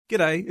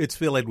G'day, it's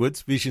Phil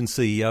Edwards, Vision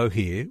CEO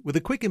here, with a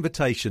quick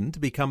invitation to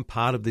become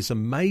part of this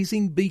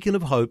amazing beacon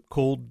of hope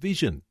called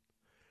Vision.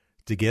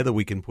 Together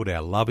we can put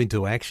our love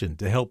into action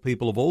to help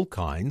people of all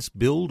kinds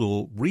build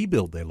or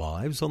rebuild their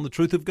lives on the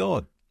truth of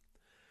God.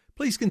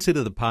 Please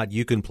consider the part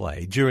you can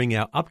play during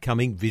our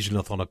upcoming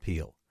Visionathon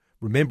appeal,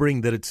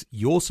 remembering that it's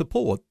your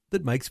support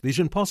that makes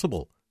Vision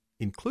possible,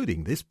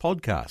 including this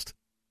podcast.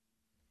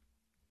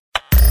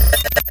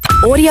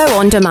 Audio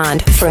on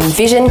demand from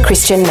Vision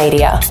Christian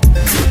Media.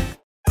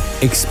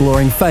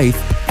 Exploring faith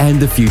and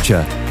the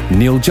future.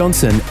 Neil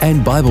Johnson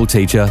and Bible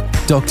teacher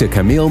Dr.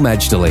 Kameel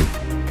Majdali.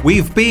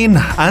 We've been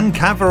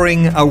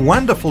uncovering a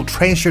wonderful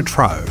treasure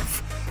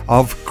trove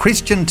of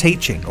Christian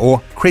teaching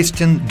or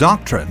Christian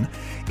doctrine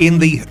in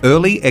the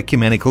early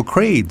ecumenical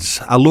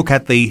creeds. A look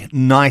at the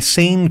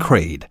Nicene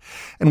Creed.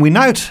 And we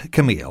note,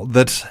 Kameel,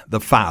 that the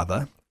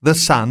Father, the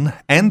Son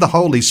and the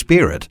Holy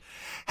Spirit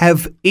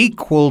have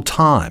equal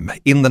time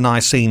in the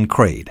Nicene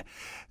Creed.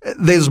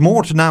 There's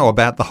more to know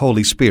about the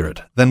Holy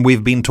Spirit than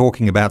we've been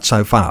talking about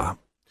so far.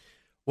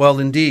 Well,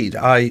 indeed,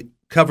 I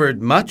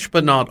covered much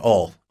but not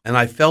all, and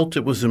I felt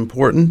it was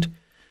important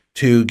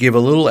to give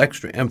a little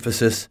extra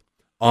emphasis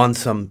on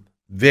some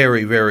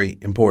very, very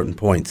important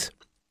points.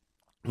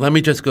 Let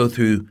me just go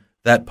through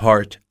that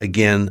part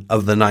again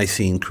of the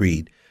Nicene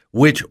Creed,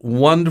 which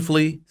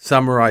wonderfully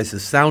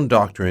summarizes sound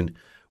doctrine,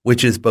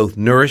 which is both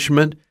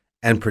nourishment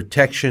and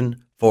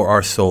protection for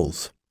our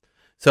souls.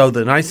 So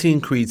the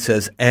Nicene Creed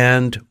says,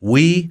 "And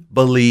we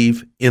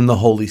believe in the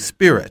Holy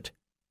Spirit,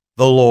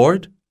 the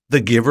Lord,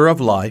 the giver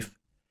of life.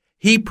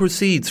 He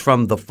proceeds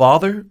from the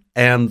Father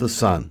and the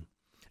Son,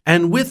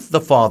 and with the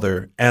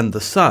Father and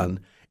the Son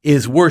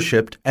is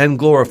worshipped and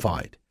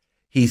glorified.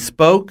 He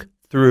spoke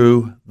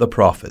through the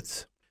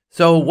prophets."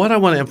 So what I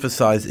want to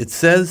emphasize, it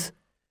says,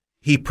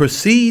 He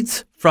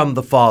proceeds from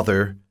the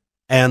Father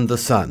and the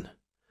Son.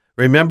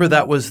 Remember,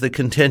 that was the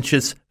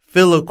contentious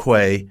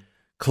Filioque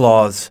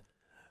clause,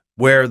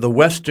 where the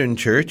Western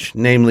Church,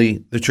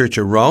 namely the Church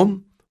of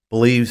Rome,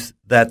 believes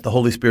that the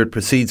Holy Spirit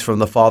proceeds from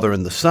the Father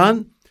and the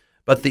Son,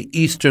 but the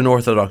Eastern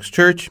Orthodox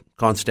Church,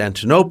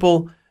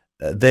 Constantinople,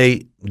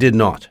 they did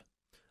not.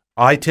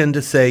 I tend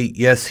to say,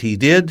 yes, he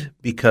did,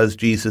 because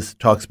Jesus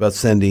talks about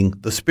sending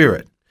the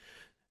Spirit.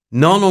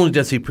 Not only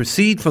does he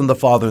proceed from the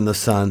Father and the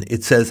Son,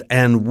 it says,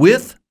 and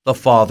with the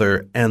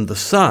Father and the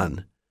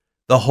Son,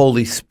 the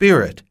Holy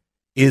Spirit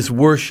is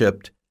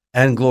worshipped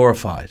and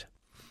glorified.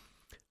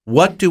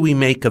 What do we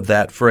make of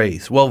that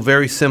phrase? Well,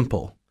 very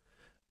simple.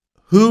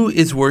 Who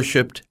is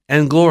worshipped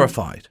and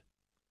glorified?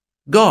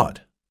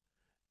 God.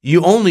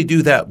 You only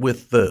do that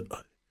with the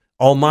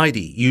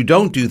Almighty. You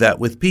don't do that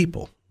with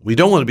people. We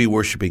don't want to be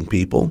worshiping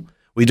people.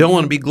 We don't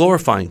want to be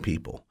glorifying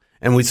people.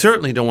 And we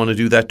certainly don't want to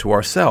do that to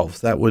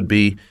ourselves. That would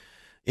be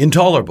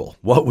intolerable.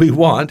 What we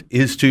want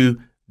is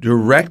to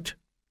direct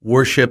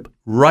worship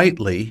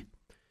rightly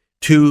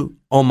to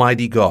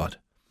Almighty God.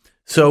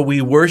 So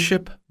we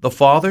worship the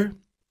Father,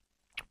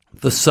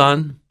 the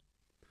Son,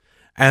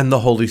 and the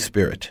Holy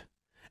Spirit.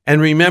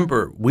 And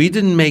remember, we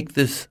didn't make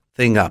this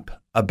thing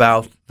up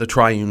about the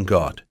triune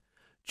God.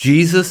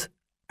 Jesus,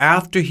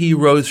 after he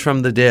rose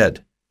from the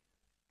dead,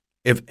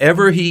 if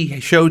ever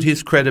he showed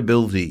his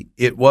credibility,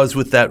 it was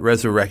with that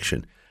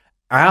resurrection.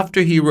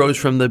 After he rose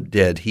from the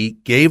dead, he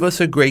gave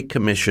us a great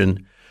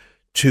commission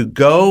to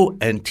go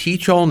and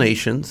teach all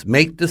nations,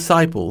 make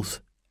disciples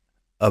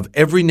of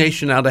every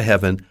nation out of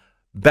heaven,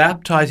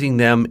 baptizing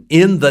them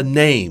in the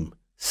name,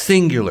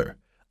 singular,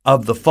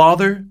 of the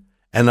Father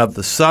and of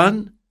the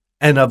Son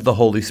and of the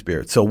Holy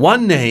Spirit. So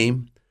one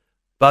name,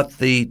 but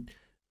the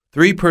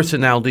three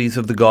personalities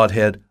of the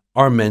Godhead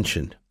are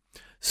mentioned.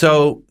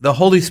 So the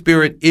Holy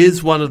Spirit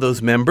is one of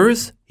those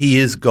members. He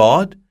is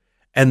God,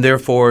 and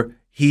therefore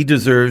he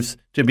deserves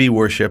to be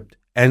worshipped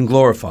and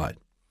glorified.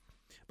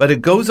 But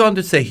it goes on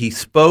to say he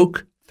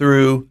spoke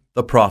through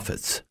the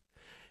prophets.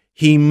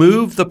 He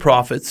moved the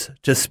prophets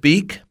to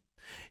speak.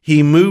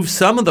 He moved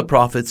some of the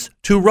prophets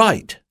to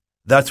write.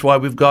 That's why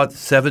we've got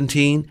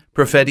 17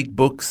 prophetic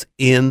books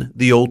in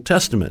the Old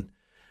Testament.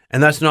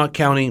 And that's not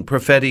counting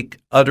prophetic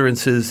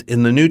utterances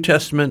in the New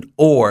Testament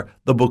or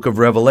the book of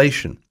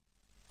Revelation.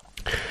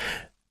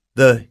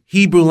 The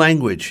Hebrew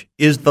language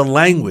is the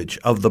language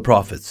of the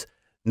prophets.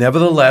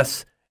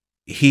 Nevertheless,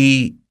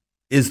 he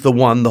is the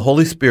one, the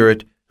Holy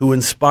Spirit, who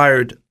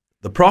inspired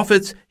the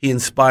prophets. He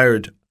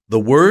inspired the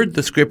Word,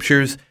 the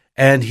Scriptures,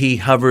 and he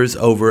hovers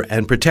over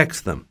and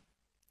protects them.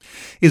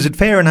 Is it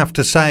fair enough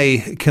to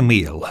say,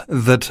 Kameel,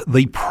 that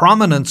the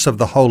prominence of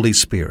the Holy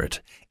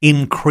Spirit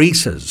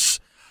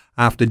increases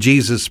after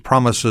Jesus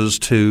promises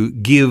to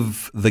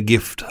give the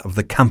gift of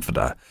the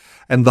Comforter?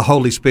 And the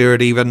Holy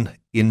Spirit, even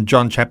in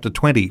John chapter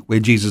 20, where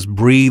Jesus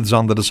breathes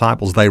on the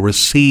disciples, they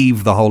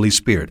receive the Holy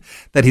Spirit,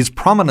 that his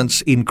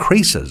prominence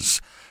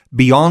increases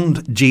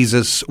beyond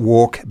Jesus'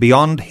 walk,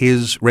 beyond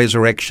his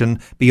resurrection,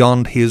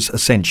 beyond his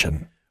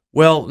ascension.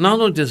 Well, not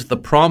only does the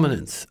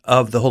prominence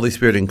of the Holy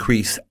Spirit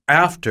increase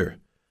after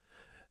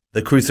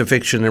the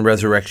crucifixion and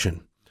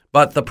resurrection,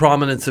 but the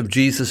prominence of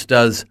Jesus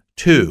does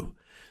too.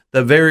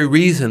 The very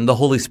reason the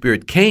Holy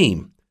Spirit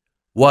came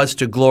was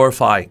to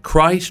glorify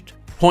Christ,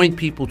 point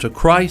people to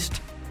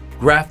Christ,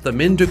 graft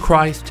them into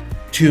Christ,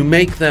 to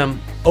make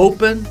them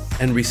open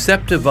and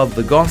receptive of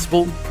the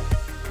gospel,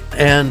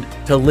 and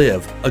to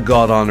live a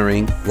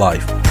God-honoring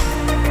life.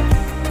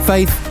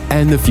 Faith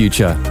and the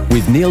Future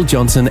with Neil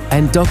Johnson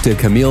and Dr.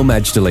 Kameel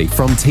Majdali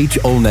from Teach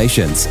All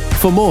Nations.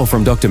 For more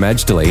from Dr.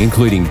 Majdali,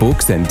 including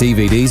books and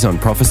DVDs on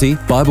prophecy,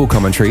 Bible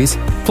commentaries,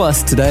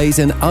 plus today's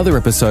and other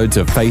episodes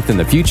of Faith and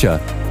the Future,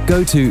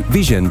 go to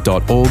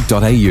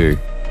vision.org.au.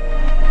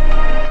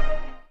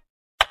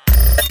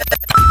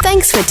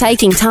 Thanks for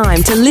taking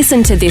time to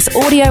listen to this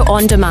audio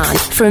on demand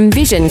from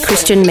Vision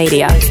Christian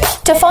Media.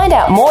 To find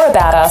out more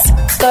about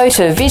us, go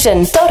to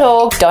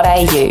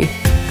vision.org.au.